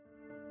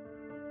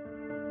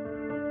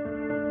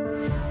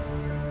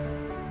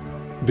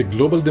the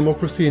Global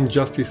Democracy and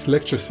Justice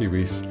Lecture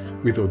Series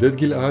with Oded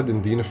Gilad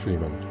and Dina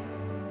Freeman.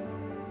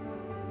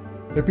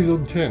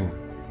 Episode 10,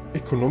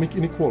 Economic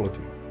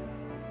Inequality.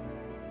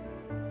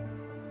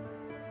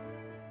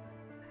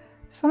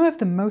 Some of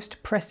the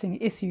most pressing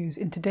issues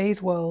in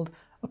today's world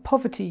are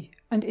poverty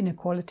and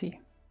inequality.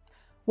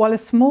 While a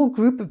small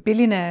group of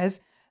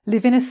billionaires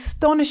live in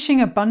astonishing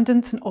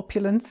abundance and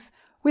opulence,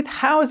 with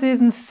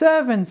houses and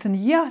servants and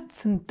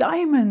yachts and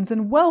diamonds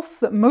and wealth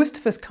that most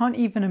of us can't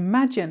even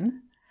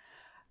imagine,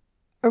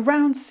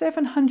 around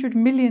 700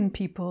 million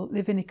people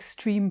live in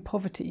extreme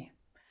poverty,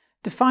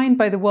 defined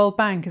by the World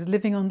Bank as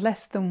living on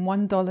less than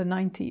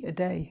 $1.90 a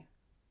day.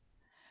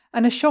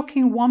 And a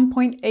shocking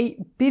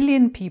 1.8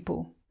 billion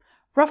people,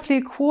 roughly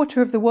a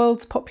quarter of the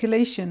world's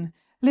population,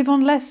 live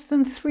on less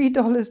than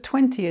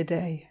 $3.20 a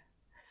day.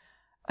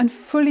 And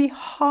fully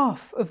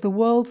half of the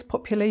world's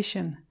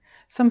population,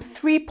 some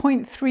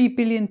 3.3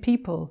 billion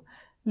people,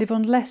 live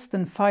on less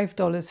than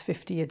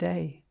 $5.50 a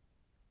day.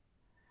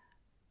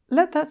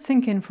 Let that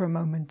sink in for a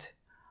moment.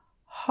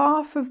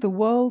 Half of the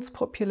world's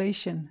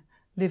population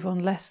live on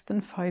less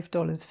than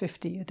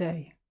 $5.50 a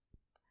day.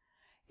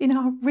 In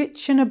our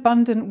rich and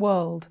abundant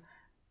world,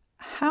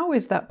 how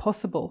is that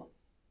possible?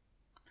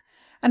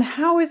 And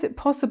how is it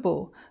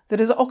possible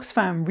that, as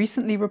Oxfam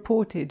recently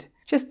reported,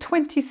 just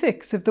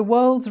 26 of the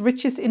world's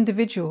richest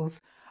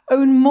individuals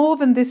own more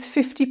than this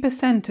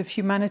 50% of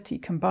humanity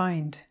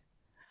combined?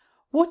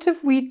 What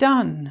have we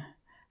done?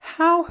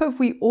 How have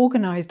we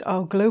organised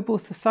our global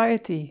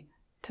society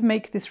to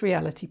make this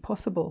reality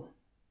possible?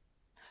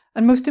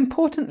 And most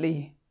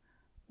importantly,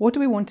 what do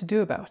we want to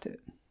do about it?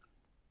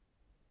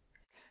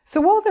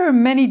 So while there are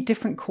many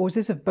different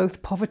causes of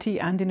both poverty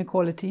and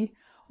inequality,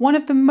 one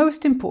of the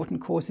most important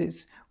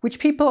causes, which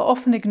people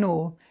often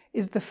ignore,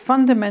 is the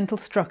fundamental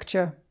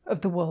structure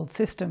of the world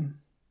system.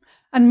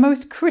 And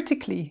most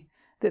critically,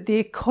 that the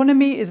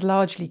economy is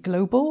largely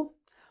global,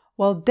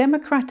 while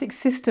democratic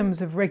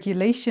systems of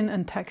regulation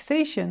and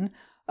taxation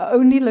are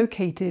only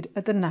located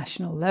at the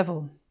national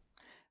level.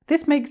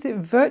 This makes it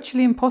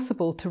virtually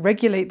impossible to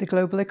regulate the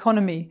global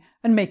economy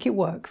and make it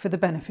work for the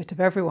benefit of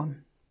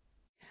everyone.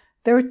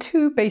 There are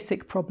two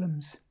basic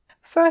problems.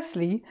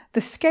 Firstly,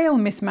 the scale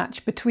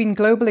mismatch between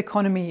global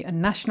economy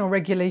and national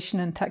regulation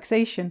and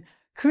taxation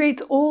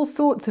creates all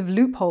sorts of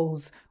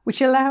loopholes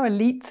which allow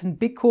elites and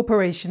big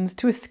corporations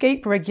to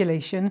escape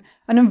regulation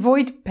and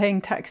avoid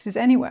paying taxes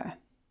anywhere.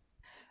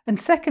 And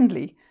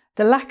secondly,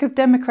 the lack of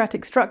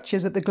democratic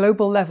structures at the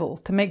global level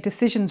to make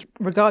decisions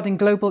regarding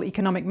global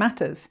economic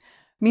matters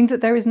means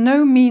that there is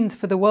no means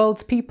for the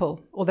world's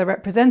people or their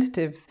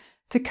representatives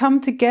to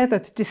come together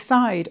to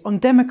decide on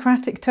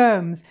democratic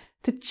terms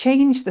to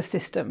change the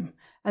system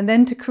and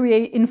then to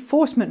create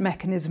enforcement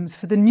mechanisms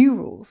for the new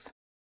rules.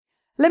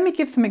 Let me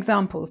give some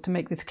examples to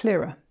make this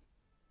clearer.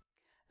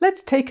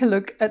 Let's take a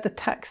look at the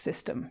tax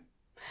system.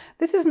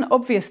 This is an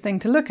obvious thing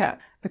to look at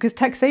because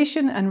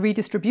taxation and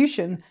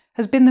redistribution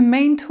has been the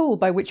main tool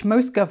by which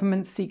most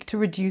governments seek to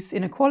reduce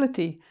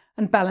inequality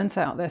and balance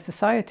out their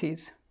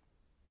societies.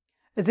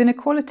 As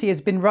inequality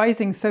has been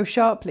rising so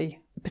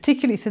sharply,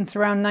 particularly since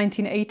around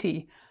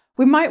 1980,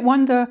 we might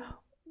wonder,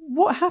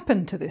 what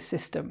happened to this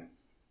system?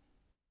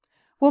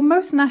 Well,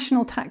 most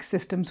national tax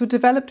systems were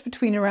developed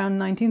between around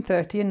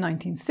 1930 and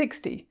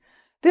 1960.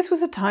 This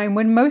was a time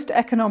when most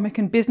economic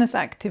and business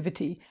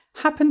activity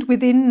happened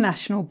within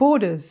national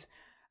borders,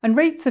 and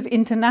rates of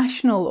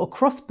international or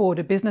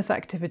cross-border business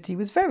activity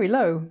was very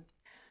low.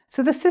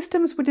 So the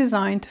systems were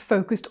designed to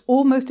focus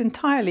almost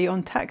entirely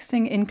on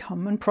taxing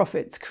income and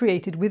profits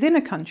created within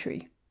a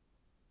country.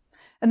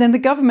 And then the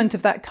government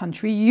of that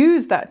country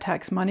used that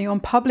tax money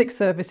on public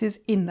services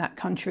in that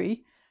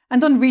country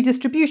and on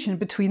redistribution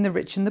between the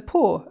rich and the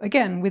poor,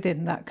 again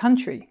within that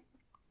country.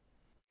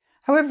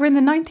 However, in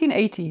the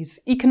 1980s,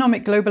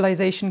 economic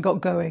globalization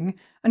got going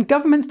and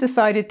governments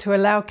decided to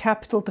allow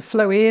capital to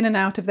flow in and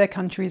out of their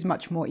countries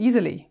much more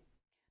easily.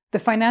 The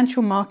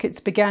financial markets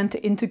began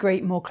to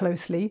integrate more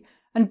closely,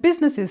 and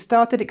businesses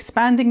started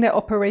expanding their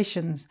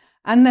operations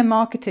and their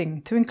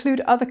marketing to include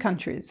other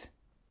countries.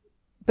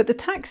 But the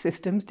tax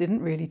systems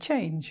didn't really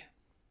change.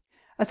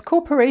 As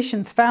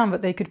corporations found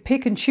that they could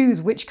pick and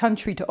choose which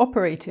country to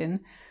operate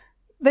in,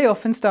 they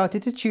often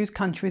started to choose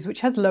countries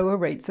which had lower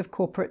rates of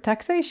corporate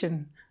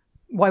taxation.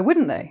 Why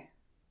wouldn't they?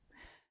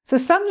 So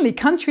suddenly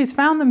countries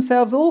found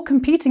themselves all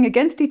competing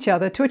against each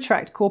other to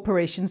attract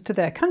corporations to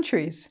their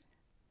countries,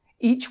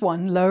 each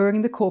one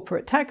lowering the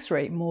corporate tax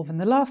rate more than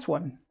the last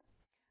one.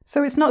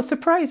 So it's not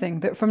surprising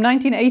that from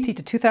 1980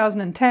 to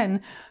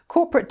 2010,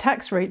 corporate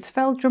tax rates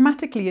fell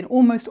dramatically in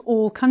almost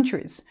all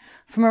countries,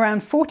 from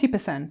around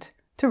 40%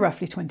 to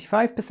roughly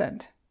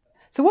 25%.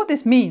 So what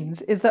this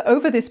means is that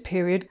over this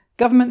period,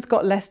 governments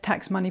got less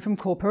tax money from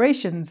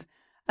corporations,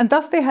 and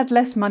thus they had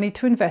less money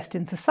to invest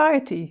in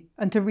society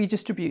and to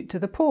redistribute to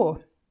the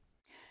poor.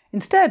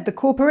 Instead, the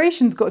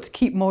corporations got to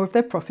keep more of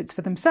their profits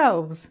for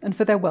themselves and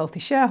for their wealthy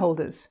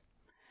shareholders.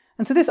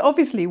 And so this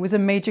obviously was a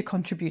major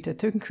contributor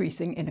to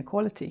increasing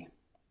inequality.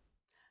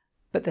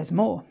 But there's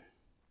more.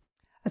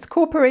 As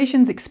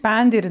corporations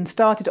expanded and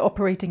started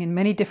operating in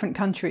many different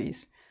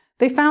countries,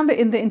 They found that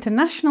in the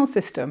international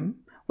system,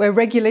 where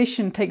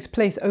regulation takes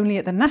place only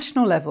at the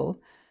national level,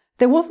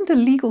 there wasn't a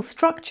legal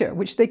structure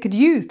which they could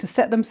use to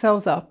set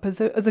themselves up as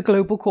a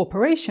global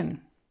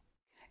corporation.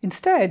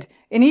 Instead,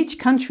 in each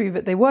country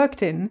that they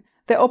worked in,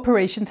 their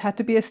operations had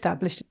to be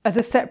established as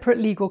a separate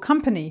legal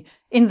company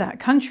in that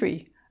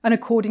country and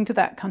according to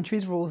that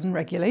country's rules and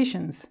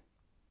regulations.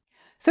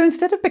 So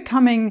instead of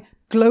becoming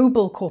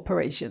global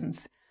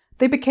corporations,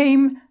 they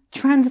became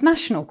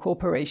transnational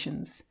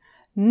corporations,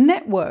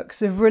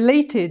 networks of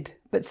related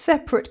but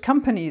separate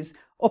companies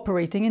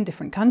operating in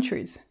different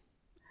countries.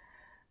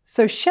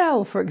 So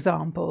Shell, for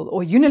example,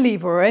 or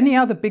Unilever or any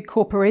other big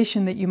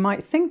corporation that you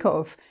might think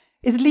of,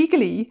 is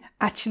legally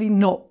actually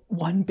not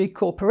one big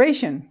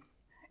corporation.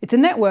 It's a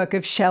network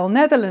of Shell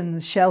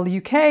Netherlands, Shell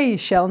UK,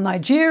 Shell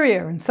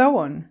Nigeria, and so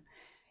on.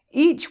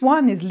 Each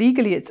one is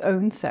legally its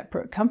own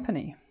separate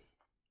company.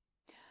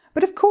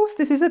 But of course,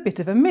 this is a bit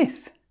of a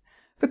myth,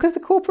 because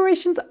the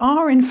corporations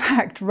are in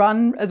fact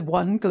run as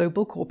one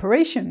global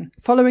corporation,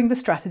 following the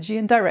strategy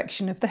and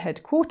direction of the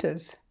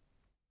headquarters.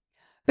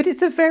 But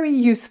it's a very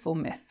useful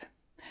myth.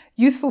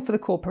 Useful for the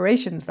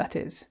corporations, that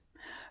is,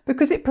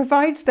 because it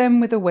provides them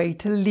with a way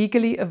to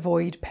legally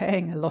avoid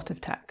paying a lot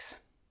of tax.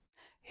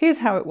 Here's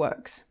how it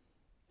works.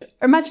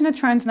 Imagine a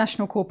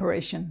transnational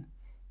corporation.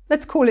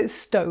 Let's call it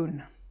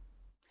Stone.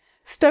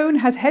 Stone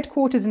has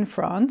headquarters in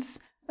France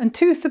and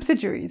two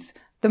subsidiaries,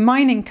 the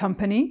mining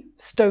company,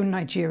 Stone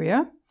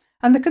Nigeria,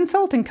 and the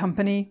consulting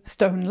company,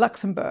 Stone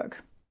Luxembourg.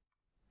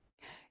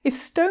 If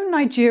Stone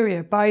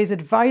Nigeria buys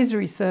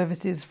advisory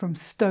services from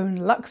Stone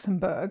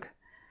Luxembourg,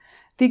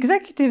 the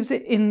executives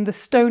in the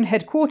Stone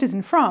headquarters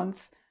in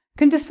France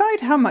can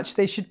decide how much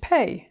they should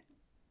pay.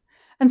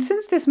 And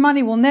since this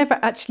money will never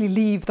actually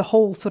leave the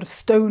whole sort of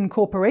Stone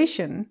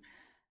corporation,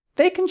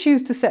 they can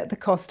choose to set the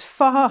cost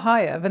far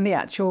higher than the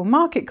actual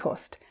market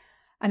cost.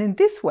 And in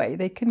this way,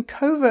 they can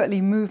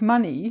covertly move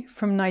money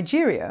from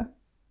Nigeria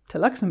to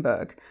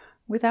Luxembourg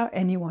without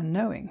anyone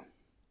knowing.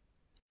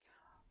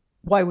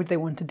 Why would they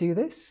want to do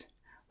this?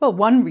 Well,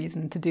 one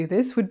reason to do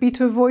this would be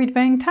to avoid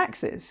paying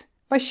taxes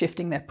by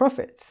shifting their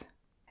profits.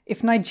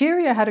 If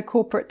Nigeria had a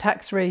corporate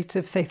tax rate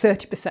of, say,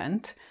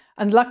 30%,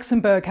 and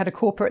Luxembourg had a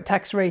corporate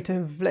tax rate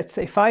of, let's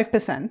say,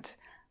 5%,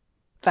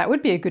 that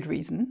would be a good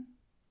reason.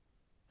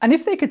 And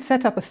if they could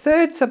set up a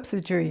third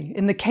subsidiary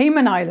in the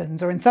Cayman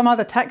Islands or in some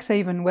other tax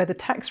haven where the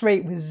tax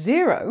rate was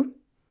 0,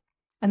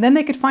 and then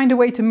they could find a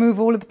way to move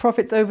all of the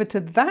profits over to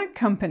that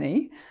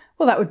company,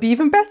 well, that would be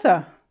even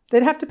better.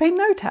 They'd have to pay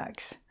no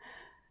tax.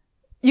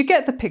 You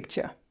get the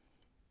picture.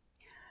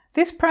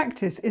 This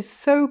practice is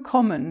so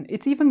common,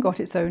 it's even got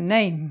its own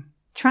name,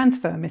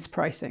 transfer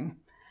mispricing.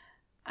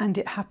 And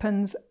it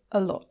happens a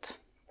lot.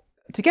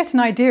 To get an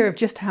idea of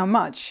just how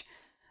much,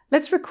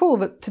 let's recall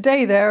that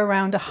today there are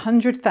around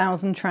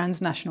 100,000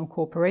 transnational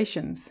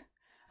corporations.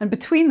 And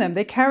between them,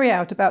 they carry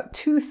out about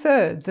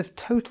 2/3 of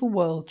total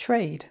world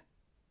trade.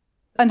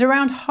 And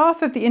around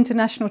half of the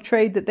international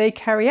trade that they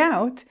carry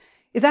out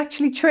is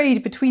actually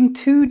trade between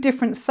two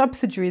different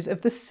subsidiaries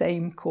of the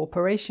same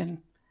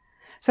corporation.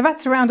 So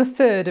that's around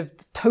 1/3 of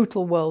the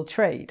total world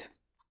trade.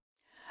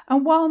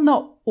 And while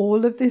not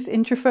all of this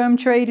intra-firm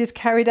trade is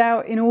carried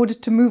out in order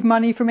to move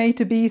money from A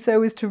to B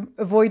so as to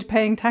avoid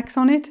paying tax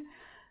on it,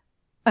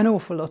 an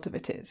awful lot of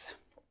it is.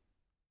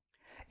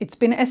 It's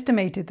been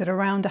estimated that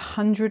around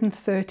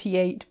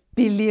 $138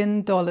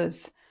 billion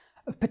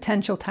of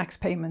potential tax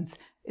payments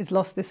is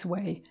lost this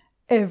way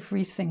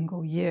every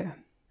single year.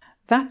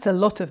 That's a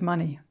lot of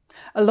money.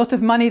 A lot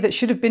of money that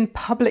should have been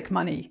public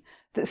money,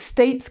 that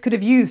states could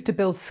have used to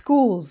build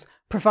schools,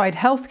 provide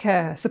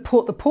healthcare,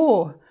 support the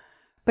poor.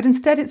 But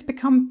instead it's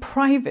become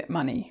private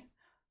money,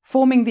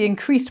 forming the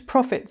increased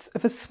profits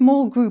of a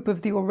small group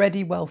of the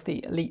already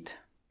wealthy elite.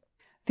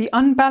 The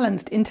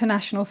unbalanced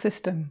international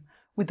system,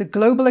 with the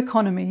global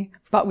economy,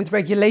 but with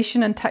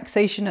regulation and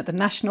taxation at the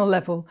national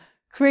level,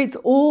 creates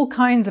all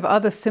kinds of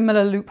other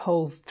similar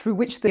loopholes through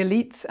which the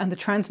elites and the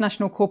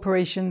transnational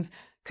corporations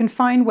can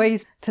find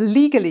ways to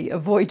legally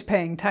avoid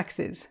paying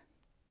taxes.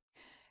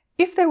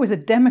 If there was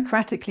a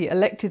democratically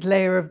elected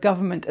layer of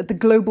government at the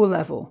global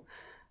level,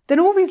 then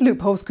all these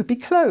loopholes could be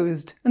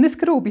closed, and this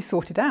could all be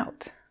sorted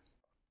out.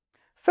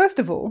 First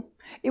of all,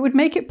 it would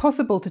make it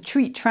possible to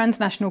treat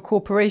transnational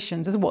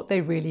corporations as what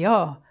they really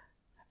are,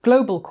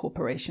 global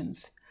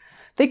corporations.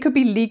 They could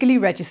be legally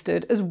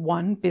registered as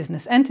one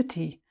business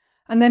entity,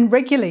 and then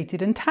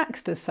regulated and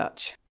taxed as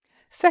such.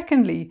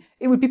 Secondly,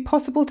 it would be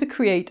possible to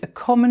create a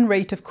common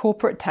rate of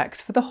corporate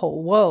tax for the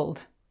whole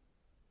world.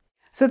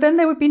 So then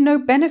there would be no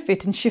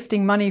benefit in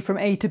shifting money from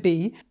A to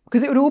B,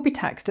 because it would all be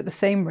taxed at the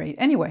same rate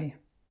anyway.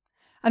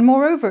 And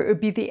moreover, it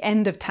would be the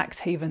end of tax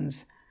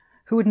havens,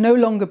 who would no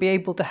longer be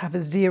able to have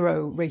a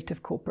 0 rate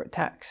of corporate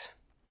tax.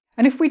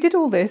 And if we did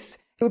all this,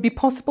 it would be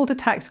possible to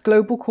tax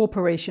global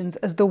corporations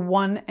as the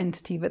one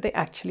entity that they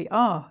actually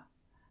are.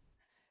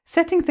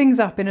 Setting things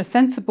up in a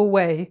sensible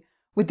way,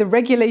 with the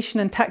regulation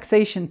and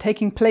taxation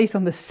taking place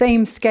on the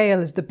same scale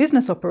as the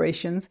business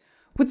operations,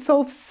 would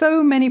solve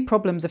so many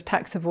problems of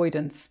tax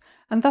avoidance,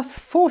 and thus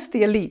force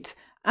the elite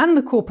and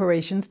the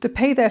corporations to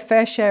pay their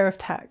fair share of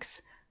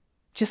tax,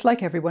 just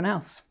like everyone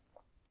else.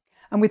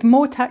 And with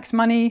more tax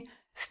money,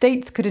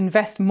 states could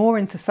invest more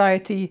in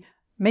society,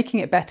 making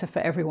it better for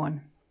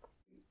everyone.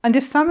 And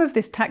if some of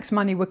this tax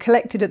money were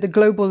collected at the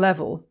global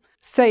level,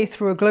 say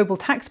through a global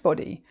tax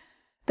body,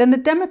 then the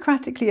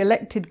democratically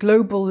elected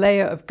global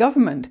layer of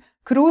government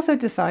could also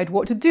decide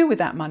what to do with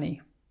that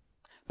money.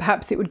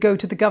 Perhaps it would go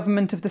to the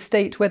government of the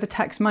state where the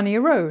tax money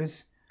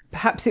arose.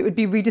 Perhaps it would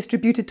be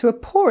redistributed to a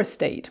poorer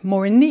state,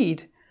 more in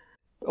need.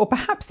 Or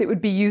perhaps it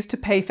would be used to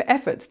pay for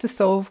efforts to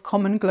solve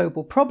common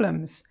global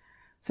problems,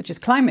 such as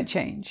climate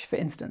change, for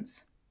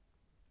instance.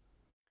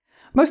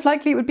 Most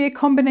likely it would be a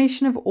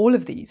combination of all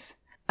of these,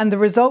 and the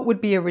result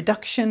would be a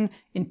reduction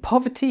in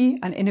poverty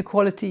and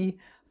inequality,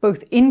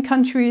 both in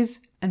countries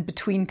and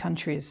between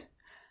countries,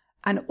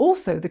 and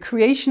also the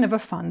creation of a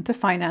fund to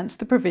finance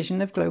the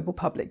provision of global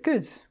public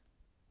goods.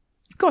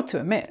 You've got to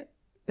admit,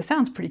 it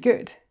sounds pretty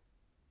good.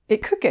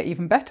 It could get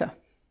even better.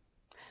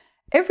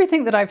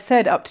 Everything that I've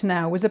said up to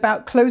now was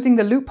about closing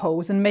the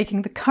loopholes and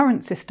making the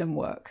current system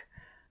work.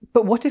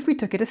 But what if we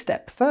took it a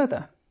step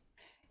further?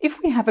 If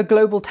we have a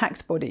global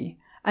tax body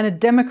and a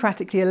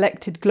democratically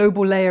elected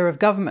global layer of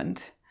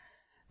government,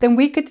 then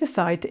we could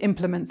decide to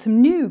implement some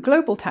new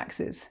global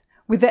taxes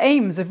with the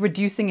aims of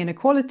reducing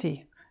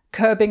inequality,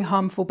 curbing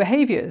harmful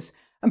behaviours,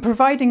 and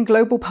providing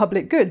global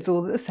public goods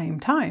all at the same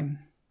time.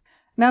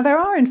 Now, there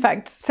are in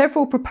fact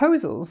several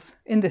proposals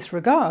in this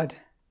regard.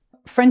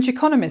 French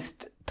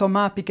economist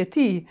Thomas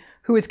Piketty,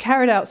 who has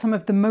carried out some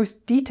of the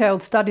most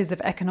detailed studies of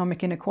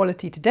economic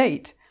inequality to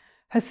date,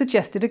 has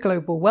suggested a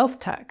global wealth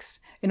tax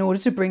in order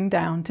to bring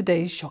down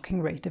today's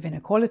shocking rate of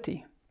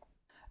inequality.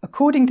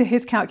 According to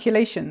his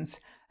calculations,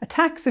 a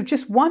tax of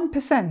just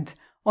 1%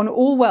 on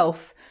all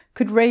wealth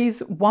could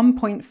raise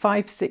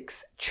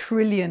 $1.56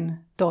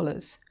 trillion.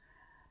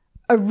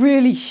 A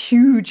really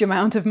huge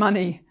amount of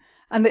money.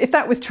 And if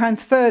that was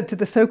transferred to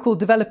the so-called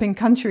developing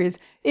countries,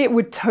 it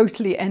would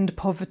totally end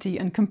poverty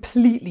and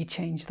completely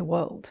change the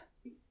world.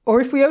 Or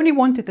if we only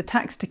wanted the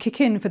tax to kick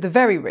in for the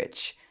very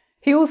rich,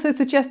 he also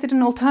suggested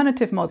an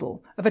alternative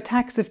model of a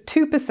tax of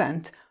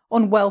 2%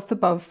 on wealth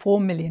above 4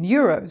 million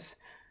euros.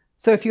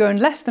 So if you own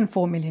less than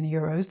 4 million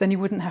euros, then you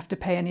wouldn't have to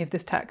pay any of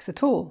this tax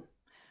at all.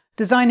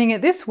 Designing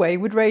it this way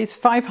would raise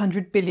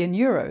 500 billion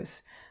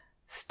euros.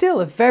 Still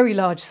a very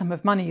large sum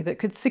of money that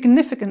could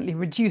significantly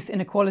reduce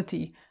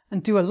inequality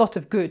and do a lot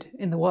of good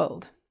in the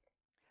world.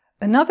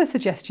 Another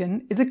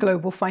suggestion is a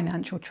global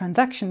financial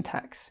transaction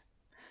tax.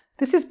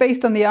 This is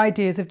based on the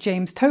ideas of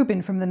James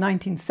Tobin from the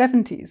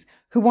 1970s,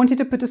 who wanted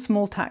to put a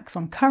small tax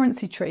on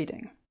currency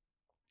trading.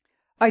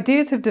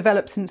 Ideas have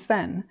developed since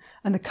then,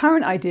 and the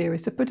current idea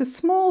is to put a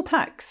small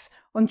tax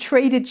on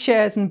traded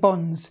shares and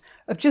bonds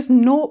of just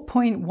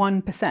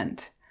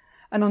 0.1%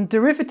 and on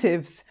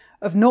derivatives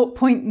of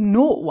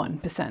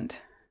 0.01%.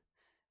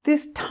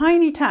 This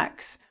tiny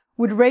tax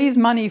would raise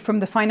money from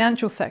the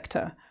financial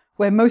sector,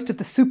 where most of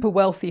the super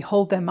wealthy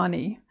hold their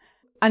money,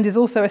 and is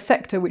also a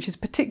sector which is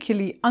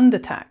particularly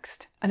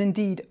undertaxed and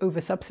indeed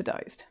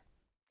oversubsidized.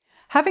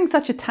 Having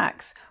such a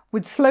tax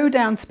would slow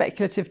down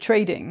speculative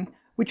trading,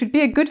 which would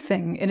be a good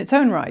thing in its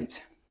own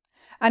right.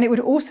 And it would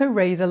also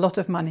raise a lot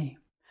of money,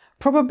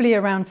 probably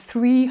around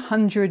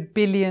 $300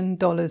 billion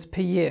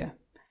per year,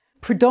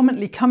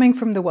 predominantly coming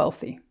from the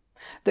wealthy,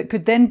 that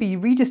could then be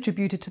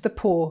redistributed to the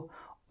poor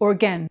or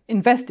again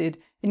invested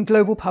in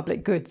global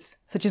public goods,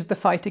 such as the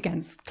fight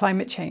against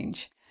climate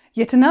change.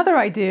 Yet another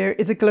idea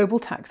is a global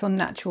tax on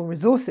natural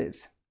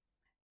resources.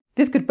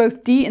 This could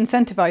both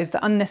de-incentivize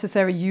the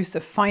unnecessary use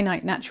of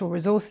finite natural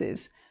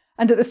resources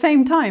and at the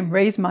same time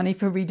raise money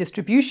for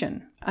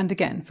redistribution and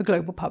again for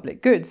global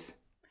public goods.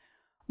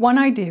 One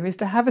idea is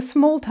to have a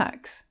small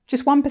tax,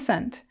 just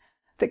 1%,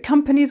 that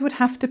companies would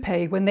have to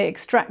pay when they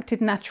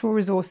extracted natural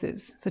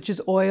resources, such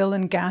as oil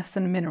and gas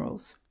and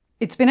minerals.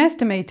 It's been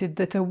estimated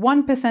that a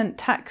 1%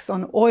 tax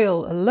on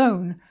oil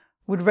alone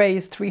would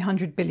raise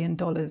 $300 billion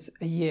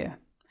a year.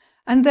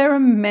 And there are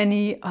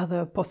many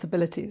other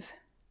possibilities.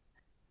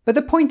 But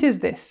the point is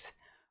this: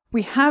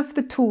 we have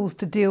the tools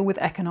to deal with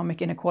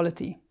economic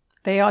inequality.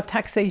 They are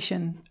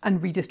taxation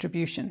and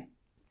redistribution.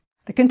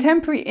 The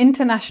contemporary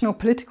international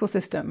political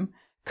system,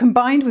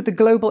 combined with the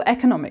global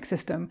economic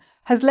system,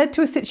 has led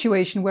to a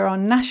situation where our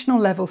national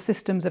level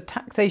systems of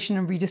taxation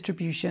and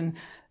redistribution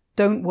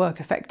don't work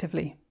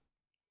effectively.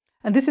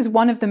 And this is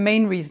one of the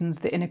main reasons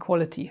that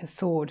inequality has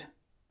soared.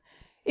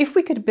 If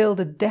we could build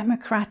a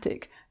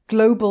democratic,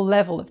 global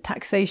level of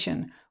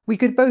taxation, we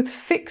could both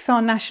fix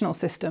our national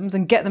systems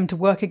and get them to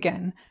work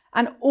again,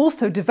 and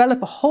also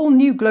develop a whole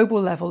new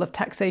global level of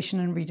taxation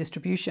and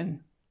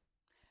redistribution.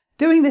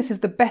 Doing this is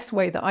the best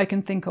way that I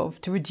can think of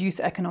to reduce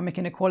economic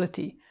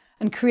inequality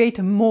and create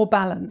a more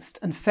balanced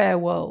and fair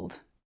world.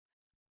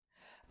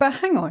 But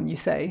hang on, you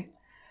say,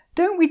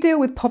 don't we deal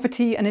with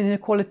poverty and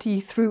inequality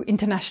through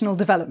international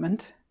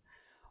development?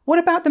 What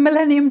about the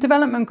Millennium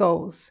Development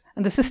Goals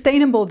and the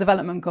Sustainable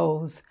Development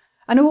Goals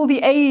and all the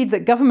aid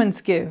that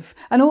governments give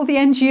and all the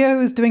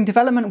NGOs doing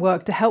development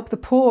work to help the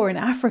poor in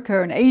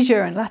Africa and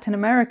Asia and Latin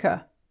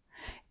America?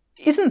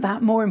 Isn't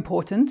that more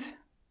important?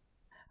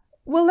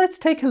 Well, let's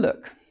take a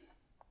look.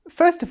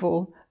 First of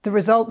all, the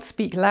results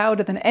speak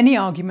louder than any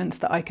arguments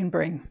that I can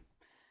bring.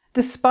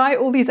 Despite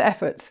all these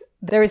efforts,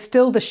 there is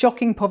still the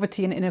shocking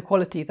poverty and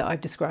inequality that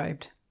I've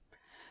described.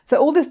 So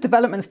all this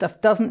development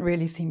stuff doesn't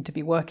really seem to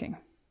be working.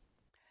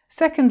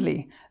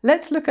 Secondly,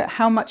 let's look at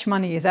how much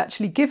money is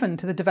actually given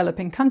to the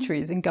developing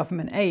countries in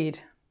government aid.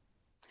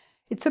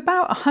 It's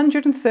about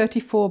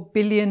 $134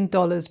 billion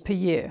per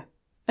year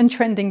and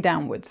trending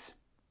downwards.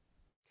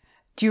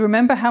 Do you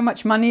remember how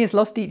much money is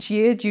lost each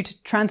year due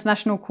to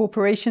transnational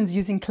corporations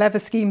using clever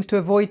schemes to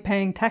avoid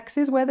paying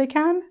taxes where they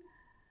can?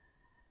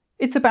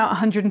 It's about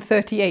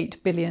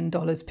 $138 billion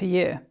per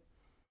year.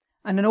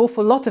 And an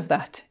awful lot of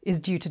that is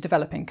due to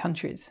developing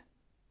countries.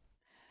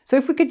 So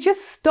if we could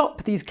just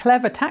stop these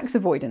clever tax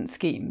avoidance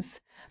schemes,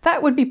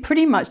 that would be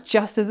pretty much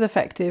just as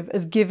effective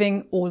as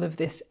giving all of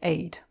this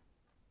aid.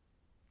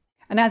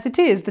 And as it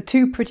is, the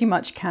two pretty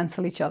much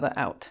cancel each other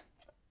out.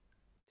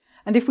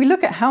 And if we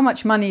look at how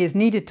much money is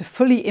needed to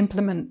fully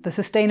implement the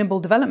Sustainable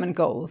Development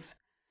Goals,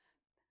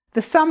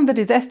 the sum that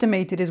is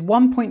estimated is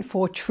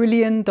 $1.4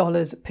 trillion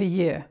per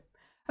year,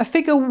 a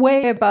figure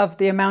way above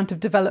the amount of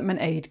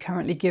development aid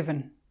currently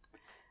given.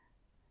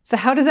 So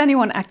how does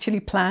anyone actually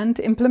plan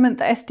to implement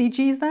the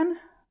SDGs then?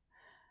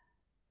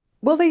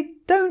 Well, they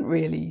don't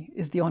really,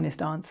 is the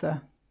honest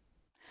answer.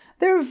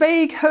 There are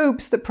vague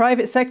hopes that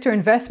private sector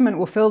investment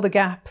will fill the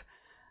gap,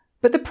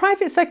 but the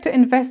private sector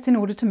invests in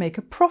order to make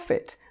a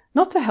profit,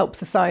 not to help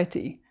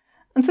society.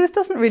 And so this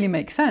doesn't really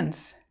make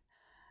sense.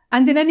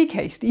 And in any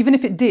case, even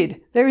if it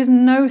did, there is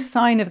no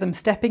sign of them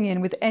stepping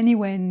in with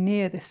anywhere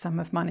near this sum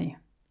of money.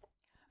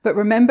 But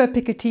remember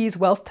Piketty's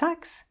wealth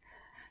tax?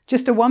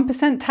 Just a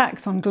 1%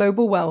 tax on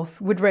global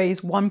wealth would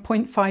raise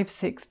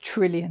 $1.56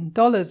 trillion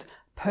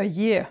per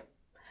year.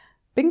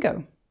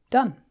 Bingo,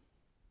 done.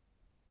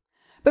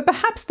 But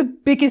perhaps the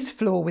biggest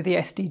flaw with the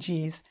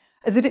SDGs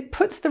is that it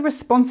puts the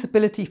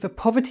responsibility for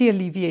poverty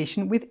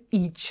alleviation with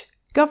each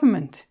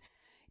government.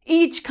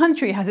 Each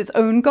country has its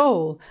own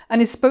goal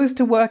and is supposed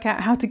to work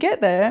out how to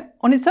get there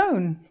on its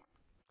own.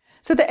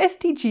 So the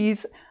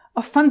SDGs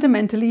are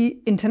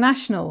fundamentally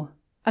international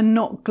and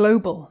not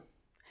global.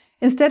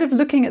 Instead of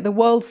looking at the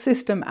world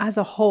system as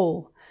a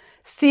whole,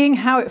 seeing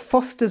how it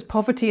fosters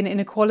poverty and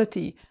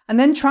inequality, and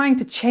then trying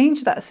to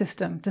change that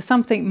system to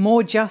something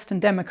more just and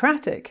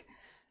democratic,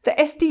 the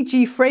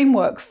SDG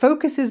framework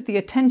focuses the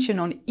attention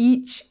on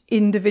each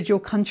individual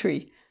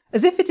country,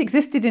 as if it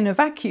existed in a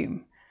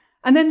vacuum,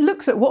 and then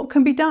looks at what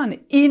can be done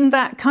in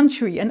that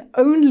country and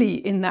only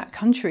in that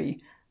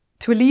country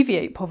to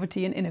alleviate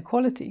poverty and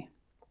inequality.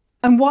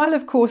 And while,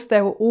 of course,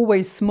 there are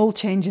always small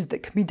changes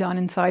that can be done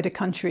inside a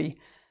country,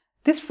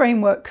 this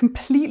framework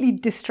completely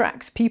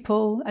distracts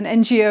people and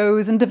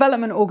NGOs and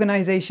development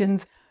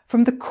organizations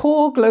from the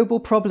core global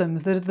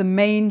problems that are the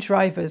main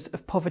drivers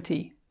of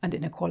poverty and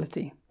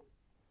inequality.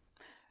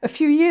 A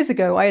few years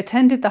ago, I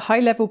attended the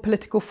high-level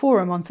political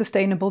forum on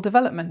sustainable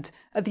development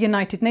at the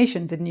United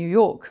Nations in New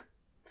York.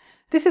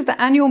 This is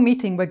the annual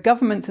meeting where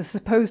governments are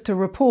supposed to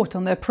report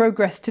on their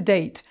progress to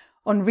date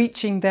on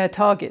reaching their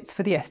targets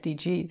for the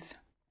SDGs.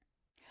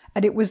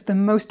 And it was the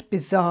most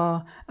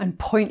bizarre and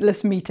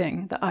pointless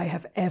meeting that I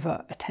have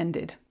ever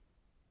attended.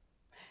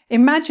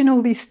 Imagine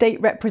all these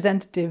state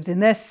representatives in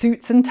their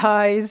suits and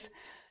ties,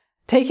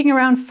 taking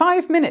around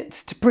 5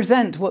 minutes to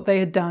present what they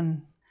had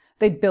done.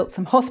 They'd built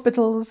some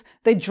hospitals,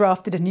 they'd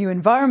drafted a new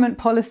environment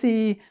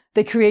policy,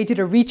 they created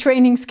a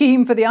retraining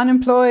scheme for the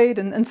unemployed,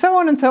 and so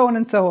on and so on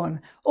and so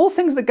on. All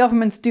things that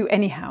governments do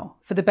anyhow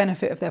for the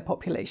benefit of their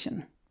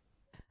population.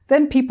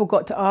 Then people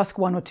got to ask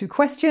 1 or 2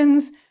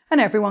 questions, and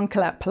everyone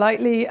clapped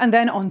politely, and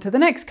then on to the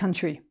next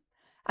country.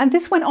 And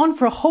this went on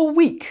for a whole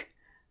week.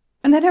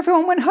 And then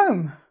everyone went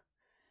home.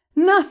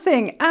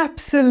 Nothing,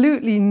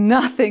 absolutely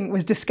nothing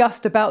was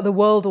discussed about the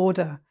world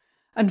order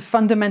and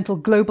fundamental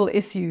global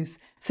issues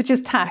such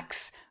as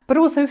tax, but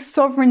also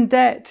sovereign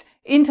debt,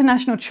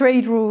 international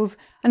trade rules,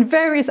 and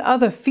various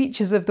other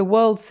features of the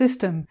world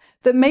system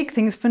that make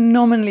things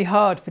phenomenally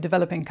hard for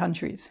developing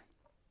countries.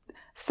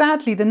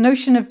 Sadly, the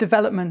notion of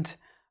development,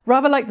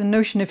 rather like the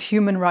notion of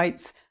human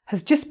rights,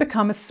 has just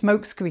become a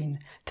smokescreen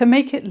to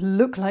make it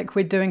look like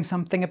we're doing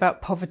something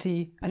about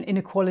poverty and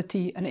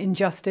inequality and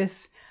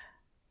injustice,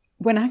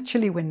 when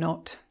actually we're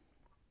not.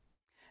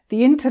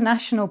 The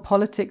international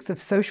politics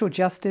of social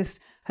justice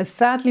has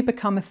sadly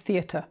become a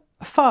theatre,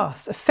 a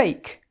farce, a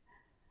fake.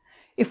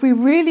 If we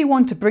really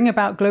want to bring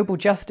about global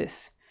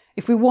justice,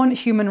 if we want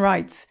human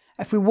rights,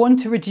 if we want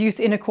to reduce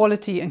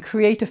inequality and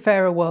create a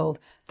fairer world,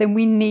 then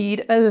we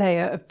need a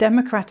layer of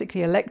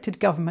democratically elected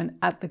government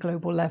at the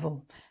global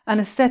level, and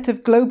a set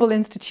of global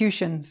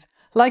institutions,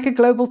 like a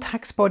global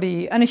tax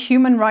body and a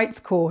human rights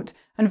court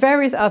and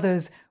various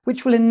others,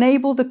 which will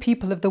enable the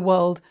people of the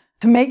world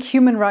to make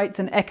human rights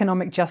and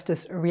economic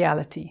justice a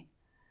reality.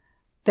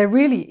 There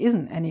really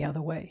isn't any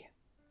other way.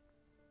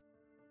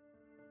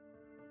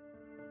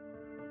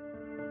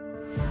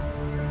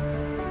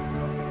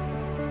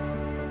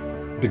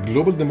 The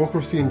Global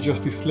Democracy and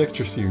Justice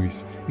lecture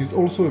series is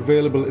also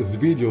available as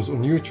videos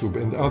on YouTube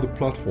and other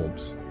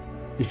platforms.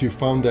 If you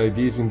found the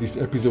ideas in this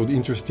episode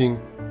interesting,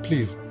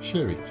 please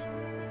share it.